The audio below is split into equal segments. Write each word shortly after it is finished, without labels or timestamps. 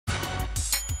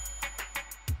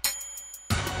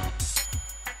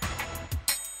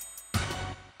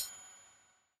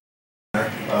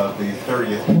of the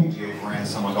 30th PGA Grand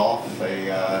Summit Golf,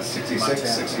 a 66,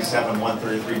 67,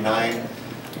 133, 9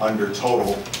 under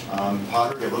total.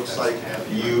 Padraig, it looks like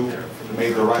you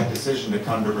made the right decision to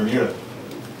come to Bermuda.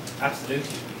 Absolutely.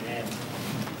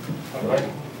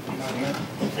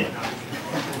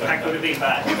 That could have been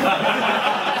bad.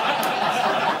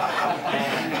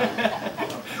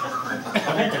 I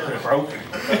meant it could have broken.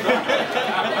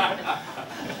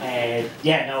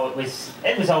 Yeah, no,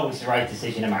 it was always the right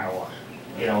decision no matter what.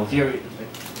 You know, if you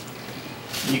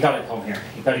got to come here.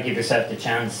 You got to give yourself the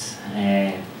chance.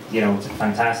 You know, it's a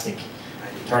fantastic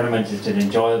tournament. It's an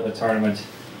enjoyable tournament.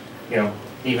 You know,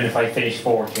 even if I finish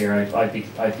fourth here, I'd be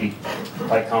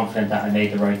quite confident that I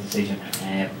made the right decision.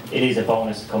 It is a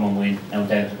bonus to come and win, no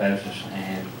doubt about it.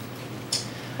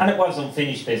 And it was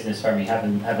unfinished business for me,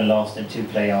 having lost in 2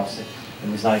 playoffs. It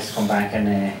was nice to come back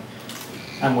and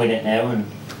win it now. And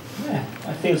yeah,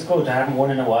 it feels good. I haven't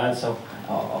won in a while, so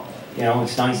you know,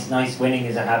 it's nice. Winning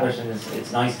is a habit, and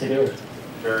it's nice to do it.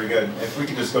 Very good. If we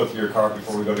could just go through your card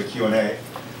before we go to Q&A.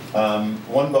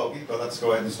 1 bogey, but let's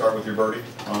go ahead and start with your birdie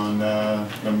on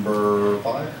number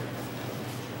 5.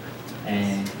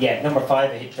 Yeah, number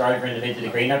 5, I hit driver in the middle of the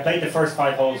green. I played the first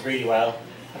 5 holes really well.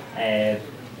 Hit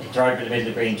driver in the middle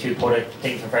of the green, 2-putter.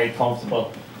 Things were very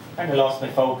comfortable. Kind of lost my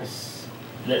focus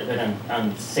a little bit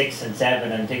on 6 and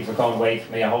 7, and things were going away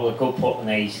from me. I hold a good putt on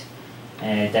 8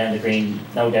 down the green,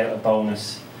 no doubt a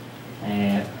bonus.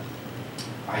 I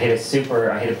hit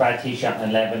a bad tee shot on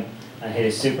 11. I hit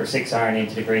a super 6-iron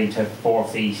into the green to 4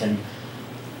 feet, and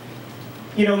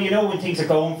you know when things are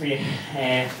going for you.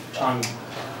 On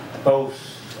both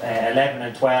 11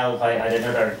 and 12, I had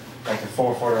another like a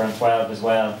 4-footer on 12 as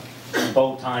well. And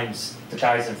both times the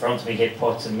guys in front of me hit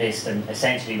putts and missed, and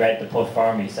essentially read the putt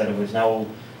for me, so there was no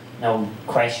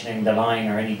questioning the line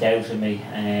or any doubt in me.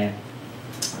 And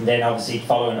then obviously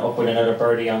following up with another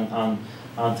birdie on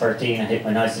 13, I hit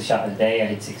my nicest shot of the day. I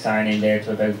hit 6-iron in there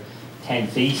to about 10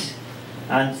 feet.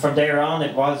 And from there on,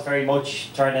 it was very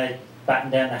much trying to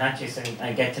batten down the hatches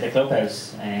and get to the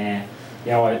clubhouse. You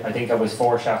know, I think I was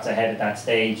 4 shots ahead at that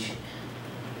stage.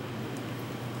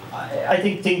 I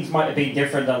think things might have been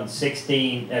different on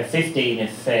 15 if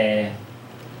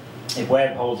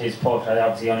Webb holds his putt. I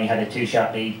obviously only had a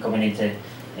 2-shot lead coming into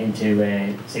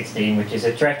 16, which is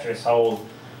a treacherous hole.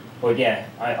 But yeah,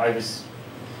 it was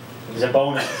a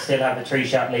bonus to still have a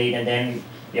 3-shot lead, and then,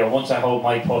 you know, once I hold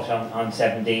my putt on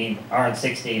 17 or on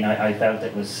 16, I felt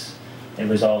it was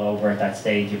all over at that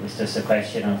stage. It was just a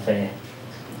question of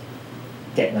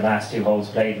getting the last 2 holes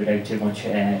played without too much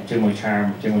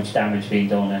harm, too much damage being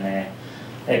done. And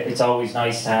it's always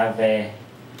nice to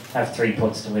have 3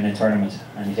 putts to win a tournament,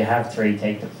 and if you have 3,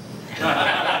 take them.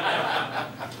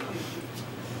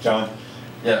 John.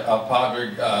 Yeah,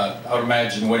 Padraig, I would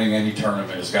imagine winning any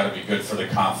tournament has got to be good for the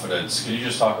confidence. Can you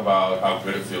just talk about how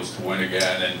good it feels to win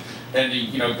again, and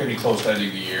you know, getting close to ending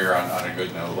the year on a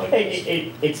good note like this?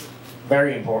 It's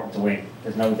very important to win.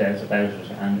 There's no doubt about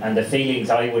it, and the feelings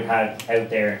I would have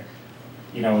out there,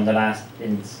 you know,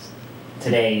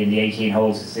 today in the 18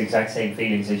 holes, it's the exact same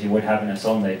feelings as you would have on a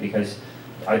Sunday, because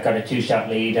I've got a 2-shot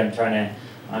lead. I'm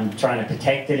trying to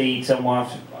protect the lead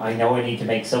somewhat. I know I need to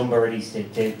make some birdies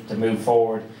to move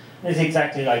forward. It's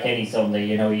exactly like any Sunday,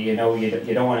 you don't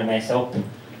want to mess up,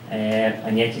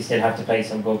 and yet you still have to play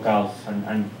some good golf.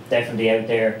 And definitely out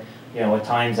there, you know, at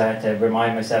times I had to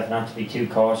remind myself not to be too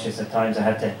cautious. At times I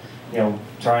had to, you know,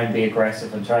 try and be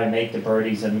aggressive and try and make the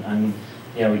birdies. And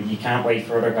you know, you can't wait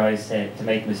for other guys to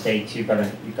make mistakes. You've got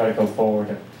to go forward.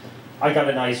 And I got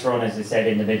a nice run, as I said,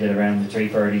 in the middle of the round, the 3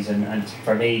 birdies, and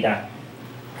for me that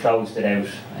closed it out.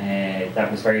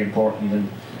 That was very important, and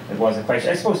it was a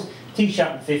question. I suppose tee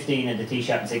shot in 15 and the tee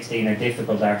shot in 16 are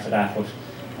difficult after that, but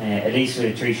at least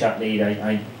with a 3-shot lead,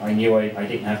 I knew I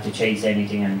didn't have to chase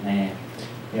anything, and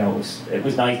you know, it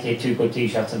was nice to hit 2 good tee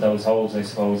shots in those holes, I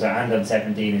suppose, and on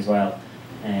 17 as well.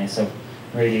 So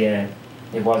really,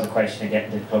 it was a question of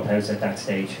getting to the clubhouse at that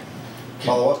stage.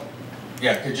 Follow up.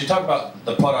 Yeah, could you talk about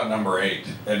the putt on number 8?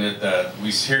 And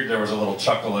we heard there was a little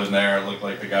chuckle in there. It looked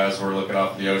like the guys were looking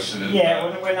off the ocean. And,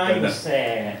 yeah, when I was...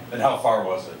 and how far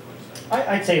was it?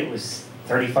 I'd say it was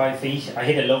 35 feet. I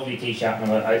hit a lovely tee shot,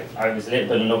 and I was a little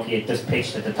bit unlucky. It just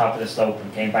pitched at the top of the slope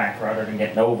and came back rather than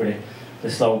getting over the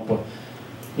slope. But,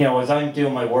 you know, as I'm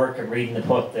doing my work and reading the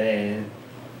putt, the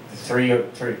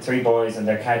three boys and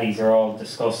their caddies are all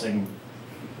discussing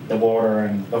the water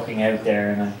and looking out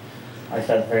there, and I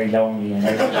felt very lonely. And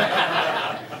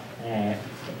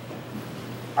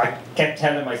I kept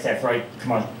telling myself, right,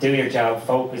 come on, do your job,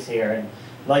 focus here. And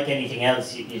like anything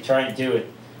else, you try and do it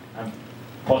and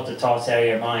put the thoughts out of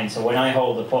your mind. So when I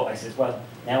hold the putt, I says, well,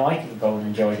 now I can go and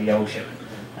enjoy the ocean.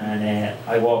 and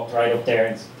I walked right up there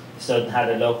and stood and had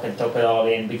a look and took it all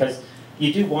in, because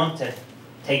you do want to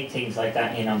take things like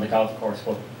that in on the golf course,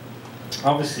 but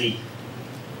obviously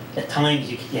at times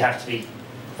you have to be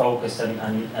focused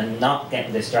and not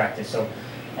getting distracted. So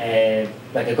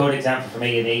like a good example for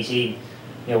me at 18,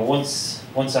 you know, once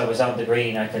I was on the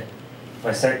green, I could,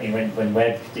 well, certainly when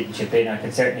Webb didn't chip in, I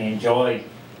could certainly enjoy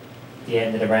the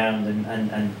end of the round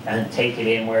and take it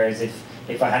in, whereas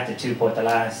if I had to two-putt the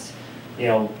last, you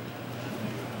know,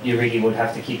 you really would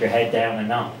have to keep your head down and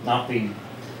not be,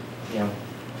 you know,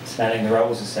 smelling the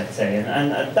roses, let's say.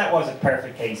 And that was a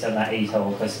perfect case on that 8th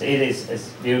hole, because it is as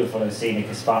beautiful a scenic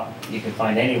a spot you could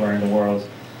find anywhere in the world.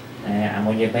 And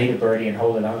when you've made a birdie and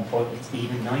hold it on putt, it's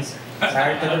even nicer. It's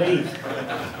hard to believe.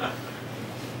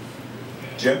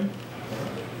 Jim?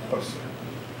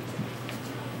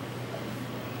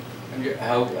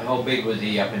 How big was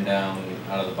the up and down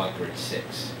out of the bunker at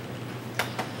 6?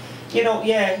 You know,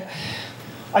 yeah,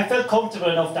 I felt comfortable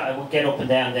enough that I would get up and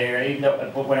down there, even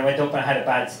though, but when I went up, I had a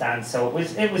bad stance, so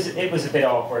it was a bit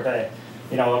awkward.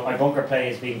 You know, my bunker play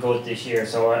has been good this year,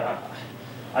 so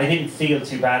I didn't feel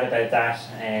too bad about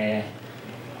that.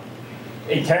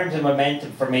 In terms of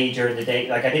momentum for me during the day,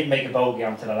 like I didn't make a bogey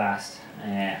onto the last,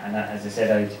 and as I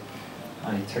said,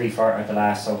 I had 3-4 at the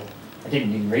last, so I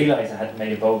didn't even realise I hadn't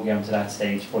made a bogey onto that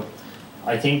stage. But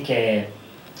I think the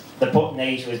putting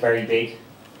age was very big,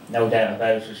 no doubt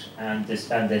about it, and the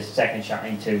second shot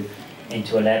into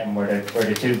 11 were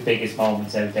the two biggest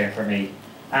moments out there for me,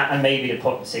 and maybe the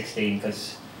putt in 16,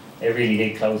 because it really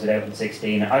did close it out in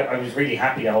 16. I was really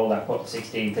happy to hold that putt in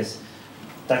 16, because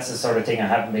that's the sort of thing I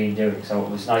haven't been doing, so it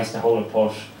was nice to hold a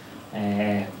putt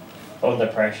under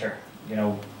pressure. You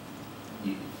know,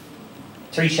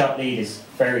 3-shot lead is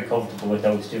very comfortable with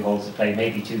those 2 holes to play.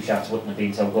 Maybe 2 shots wouldn't have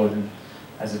been so good, and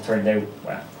as it turned out,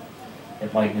 well,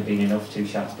 it mightn't have been enough 2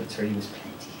 shots, but 3 was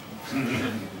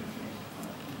plenty.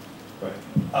 Right.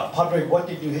 Padraig, what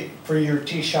did you hit for your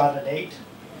tee shot at 8?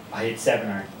 I hit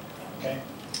 7-iron. Okay.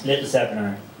 Little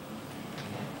 7-iron.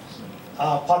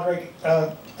 Padraig,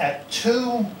 at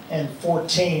 2 and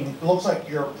 14, it looks like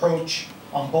your approach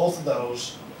on both of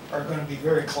those are going to be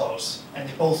very close, and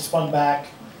they both spun back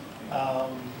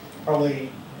probably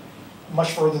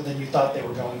much further than you thought they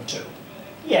were going to.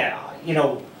 Yeah, you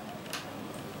know,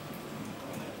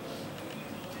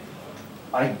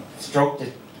 I stroked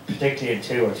it, particularly in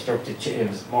 2, I stroked it, it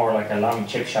was more like a long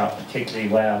chip shot, particularly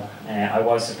well. I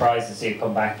was surprised to see it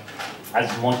come back as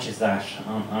much as that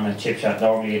on a chip shot.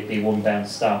 Normally it'd be 1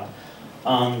 bounce stop.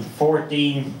 On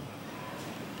 14,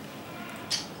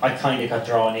 I kind of got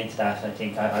drawn into that, I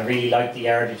think. I really liked the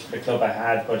yardage for the club I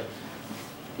had, but,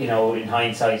 you know, in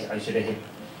hindsight, I should have hit,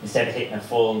 instead of hitting a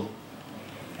full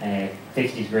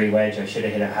 50-degree wedge, I should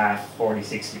have hit a half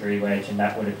 46-degree wedge, and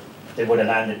they would have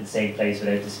landed in the same place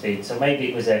without the speed. So maybe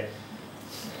it was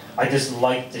I just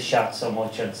liked the shot so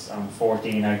much on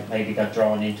 14, I maybe got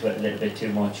drawn into it a little bit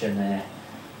too much, and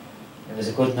it was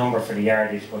a good number for the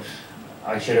yardage, but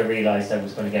I should have realised I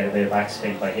was going to get a bit of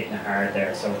backspin by hitting it hard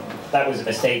there. So that was a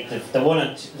mistake. The one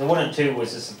and two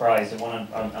was a surprise. The one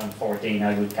on 14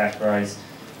 I would categorise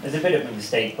as a bit of a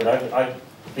mistake, but I've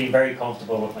been very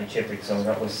comfortable with my chipping, so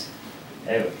that was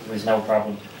no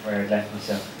problem where I left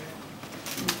myself.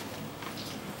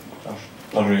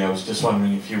 Padraig, I was just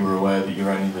wondering if you were aware that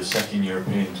you're only the 2nd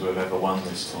European to have ever won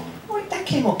this tournament. Well, that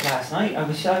came up last night. I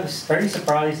was very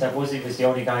surprised that Wuzzy was the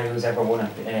only guy who's ever won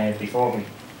it before me.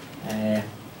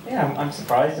 Yeah, I'm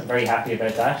surprised. I'm very happy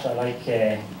about that. I like.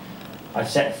 I've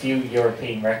set a few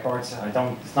European records.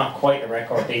 It's not quite a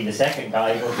record being the 2nd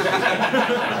guy,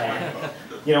 but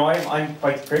you know, I'm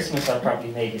by Christmas I'll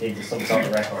probably make it into some sort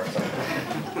of record.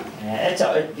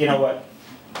 So it's you know what?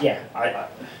 Yeah,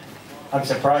 I'm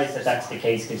surprised that that's the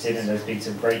case, considering there's been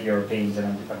some great Europeans,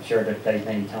 and I'm sure they've played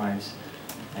many times.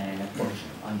 But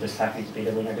I'm just happy to be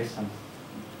the winner this time.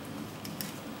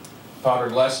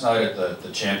 Padraig, last night at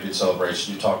the champion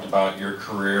celebration, you talked about your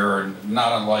career, and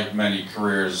not unlike many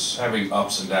careers, having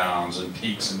ups and downs and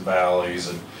peaks and valleys,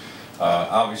 and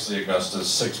obviously Augusta's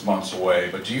 6 months away,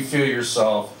 but do you feel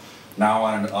yourself now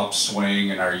on an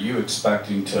upswing, and are you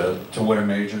expecting to win a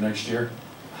major next year?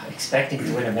 Expecting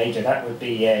to win a major, that would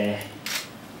be,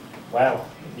 well,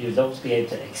 you'd love to be able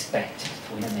to expect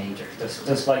to win a major,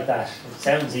 just like that. It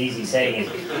sounds easy saying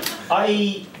it.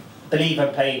 I believe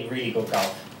I'm playing really good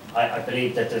golf. I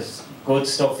believe that there's good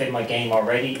stuff in my game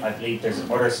already. I believe there's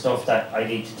other stuff that I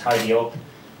need to tidy up.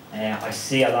 I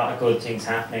see a lot of good things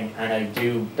happening, and I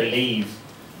do believe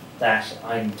that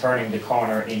I'm turning the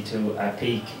corner into a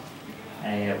peak.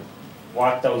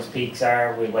 What those peaks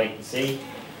are, we'll wait and see.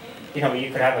 You know,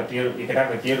 you could have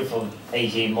a beautiful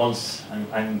 18 months,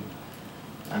 and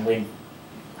and win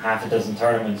half a dozen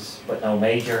tournaments but no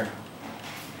major.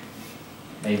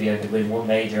 Maybe I could win one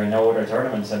major and no other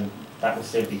tournaments, and that would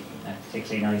still be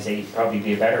particularly nice. It'd probably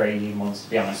be a better 18 months, to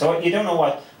be honest. So you don't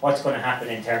know what's going to happen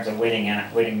in terms of winning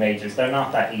majors. They're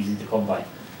not that easy to come by.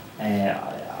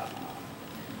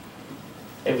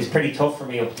 It was pretty tough for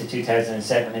me up to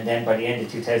 2007, and then by the end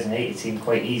of 2008 it seemed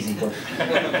quite easy. But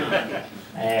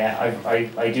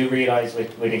I do realise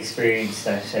with experience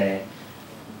that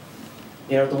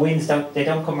you know, the wins don't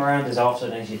come around as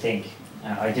often as you think.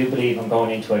 I do believe I'm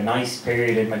going into a nice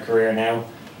period in my career now.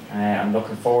 I'm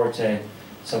looking forward to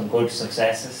some good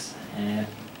successes,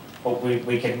 but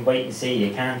we can wait and see.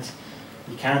 You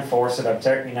can't force it. I'm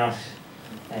certainly not.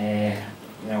 You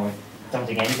know, I don't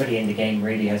think anybody in the game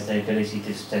really has the ability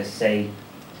to say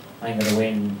I'm going to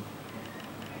win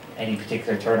any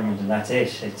particular tournament and that's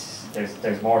it.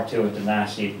 There's more to it than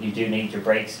that. You do need your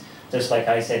breaks. Just like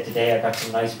I said today, I got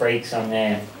some nice breaks on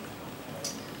 11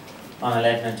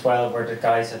 and 12 where the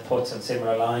guys had puts on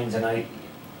similar lines, and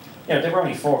you know, they were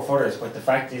only 4-footers, but the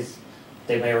fact is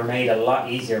they were made a lot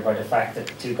easier by the fact that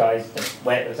the two guys,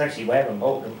 it was actually Webb and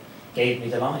both of them, gave me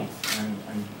the line.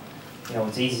 And you know,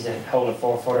 it's easy to hold a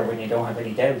 4-footer when you don't have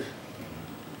any doubt.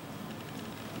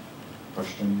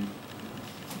 Question?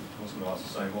 I was going to ask the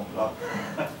same one.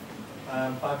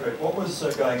 Patrick, what was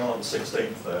going on the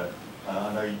 16th there?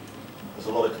 I know there's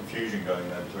a lot of confusion going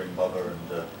there between Bubba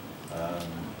and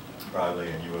Crowley,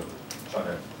 and you were trying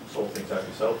to sort things out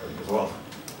yourself as well.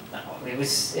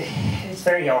 It's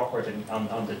very awkward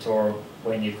on the tour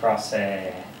when you cross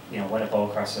you know, when a ball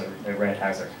crosses a red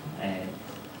hazard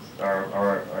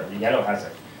or the yellow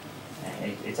hazard.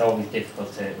 It's always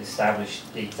difficult to establish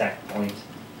the exact point.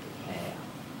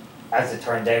 As it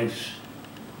turned out,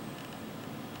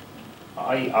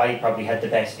 I probably had the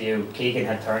best view. Keegan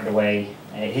had turned away.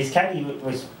 His caddy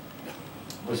was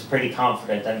pretty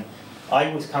confident, and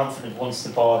I was confident once the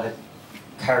ball had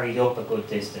carried up a good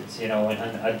distance, you know,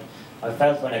 and I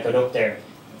felt when I got up there,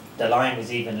 the line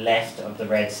was even left of the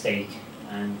red stake,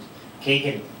 and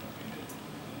Keegan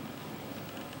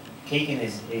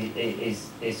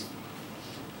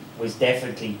was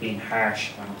definitely being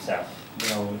harsh on himself. You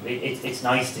know, it's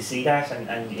nice to see that,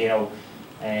 and you know,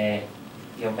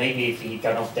 maybe if he'd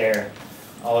gone up there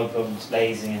all guns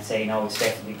blazing and saying, no, it's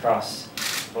definitely cross,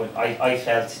 but I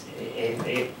felt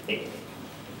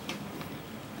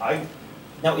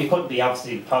no, you couldn't be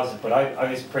absolutely positive, but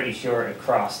I was pretty sure it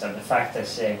crossed, and the fact that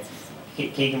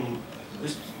Keegan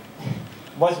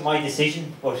wasn't my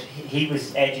decision, but he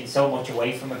was edging so much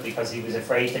away from it because he was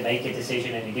afraid to make a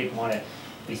decision and he didn't want to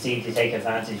be seen to take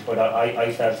advantage. But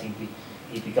I felt he'd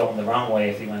be going the wrong way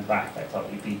if he went back. I thought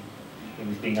he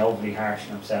was being overly harsh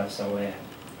on himself. So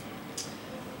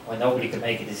when nobody could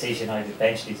make a decision, I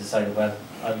eventually decided, well,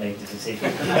 I'll make the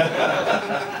decision.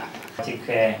 I think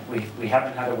we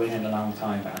haven't had a win in a long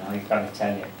time, and I've got to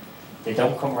tell you, they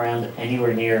don't come around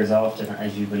anywhere near as often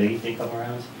as you believe they come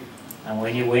around. And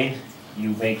when you win,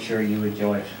 you make sure you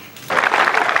enjoy it.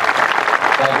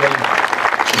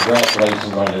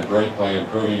 Congratulations on your great play and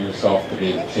proving yourself to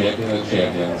be the champion of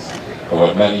champions of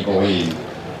what many believe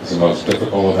is the most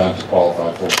difficult event to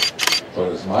qualify for. So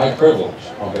it is my privilege,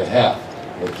 on behalf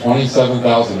of the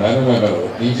 27,000 men and women of the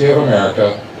PGA of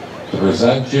America, to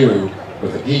present you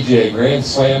with the PGA Grand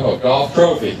Slam of Golf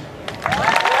Trophy.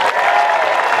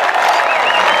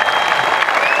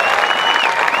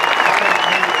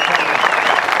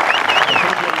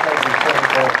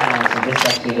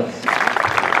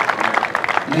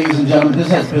 Ladies and gentlemen, this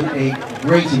has been a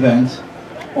great event.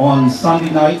 On Sunday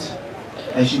night,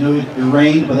 as you know, it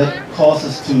rained, but that caused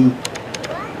us to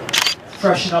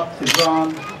freshen up the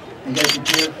ground and get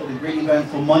prepared for the great event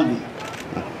for Monday.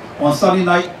 On Sunday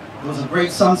night, it was a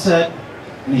great sunset,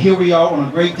 and here we are on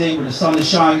a great day where the sun is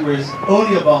shining, where it's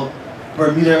only about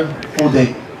Bermuda full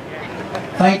day.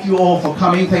 Thank you all for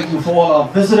coming. Thank you for all our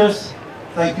visitors.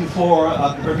 Thank you for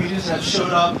the Bermudans that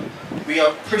showed up. We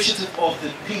are appreciative of the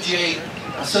PGA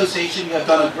Association. You have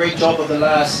done a great job over the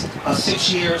last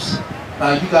 6 years.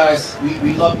 You guys,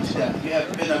 we love you to death. You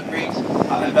have been a great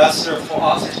ambassador for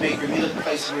us to make Bermuda the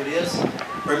place where it is.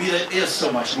 Bermuda is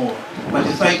so much more. I'd like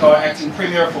to thank our acting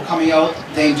premier for coming out,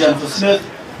 Dame Jennifer Smith.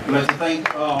 We'd like to thank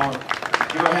give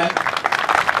her a hand.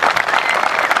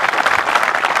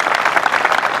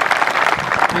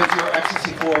 Thank Your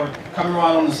Excellency for coming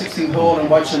around on the 16th hole and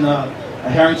watching a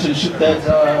Harrington shoot that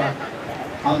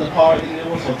on the par, I think it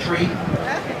was, or 3.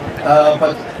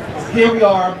 But here we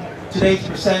are today to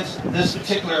present this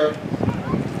particular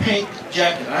pink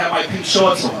jacket. I have my pink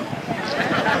shorts on.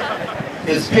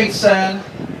 It's pink sand.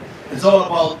 It's all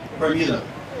about Bermuda.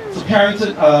 So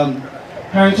Harrington,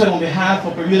 on behalf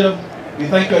of Bermuda, We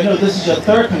thank you. I know this is your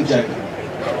third consecutive.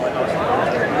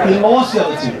 He lost the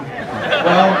other two.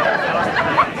 Well,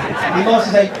 he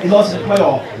lost in the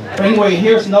playoff. But anyway,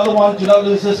 here's another one. Do not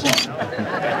lose this one.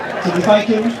 So we thank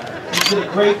you. You did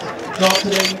a great job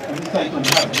today, and we thank you on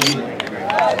behalf of the meeting.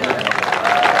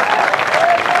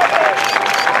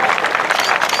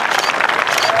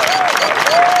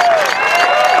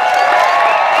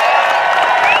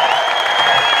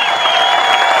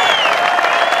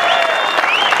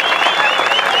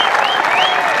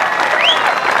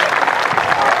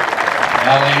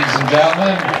 Now, ladies and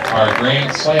gentlemen, our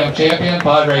Grand Slam champion,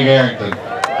 Padre Garrington.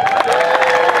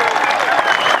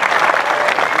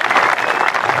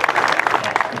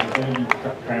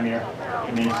 Premier,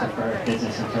 Minister for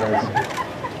Business and Tourism,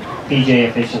 PGA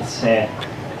officials.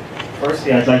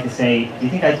 Firstly, I'd like to say, do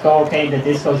you think I'd go okay in the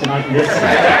disco tonight in this?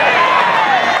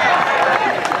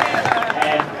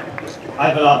 I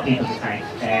have a lot of people to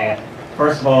thank.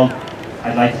 First of all,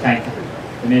 I'd like to thank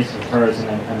the Minister of Tourism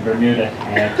and Bermuda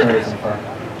Tourism for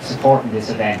supporting this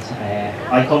event.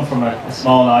 I come from a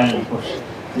small island, but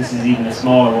this is even a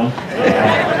smaller one.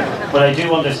 But I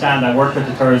do understand, I work with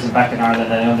the tourism back in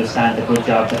Ireland, and I understand the good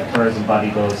job that a tourism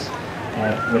body does.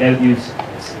 Without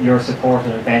your support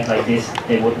at an event like this,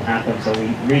 they wouldn't happen. So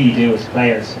we really do, as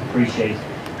players, appreciate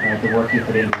the work you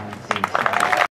put in.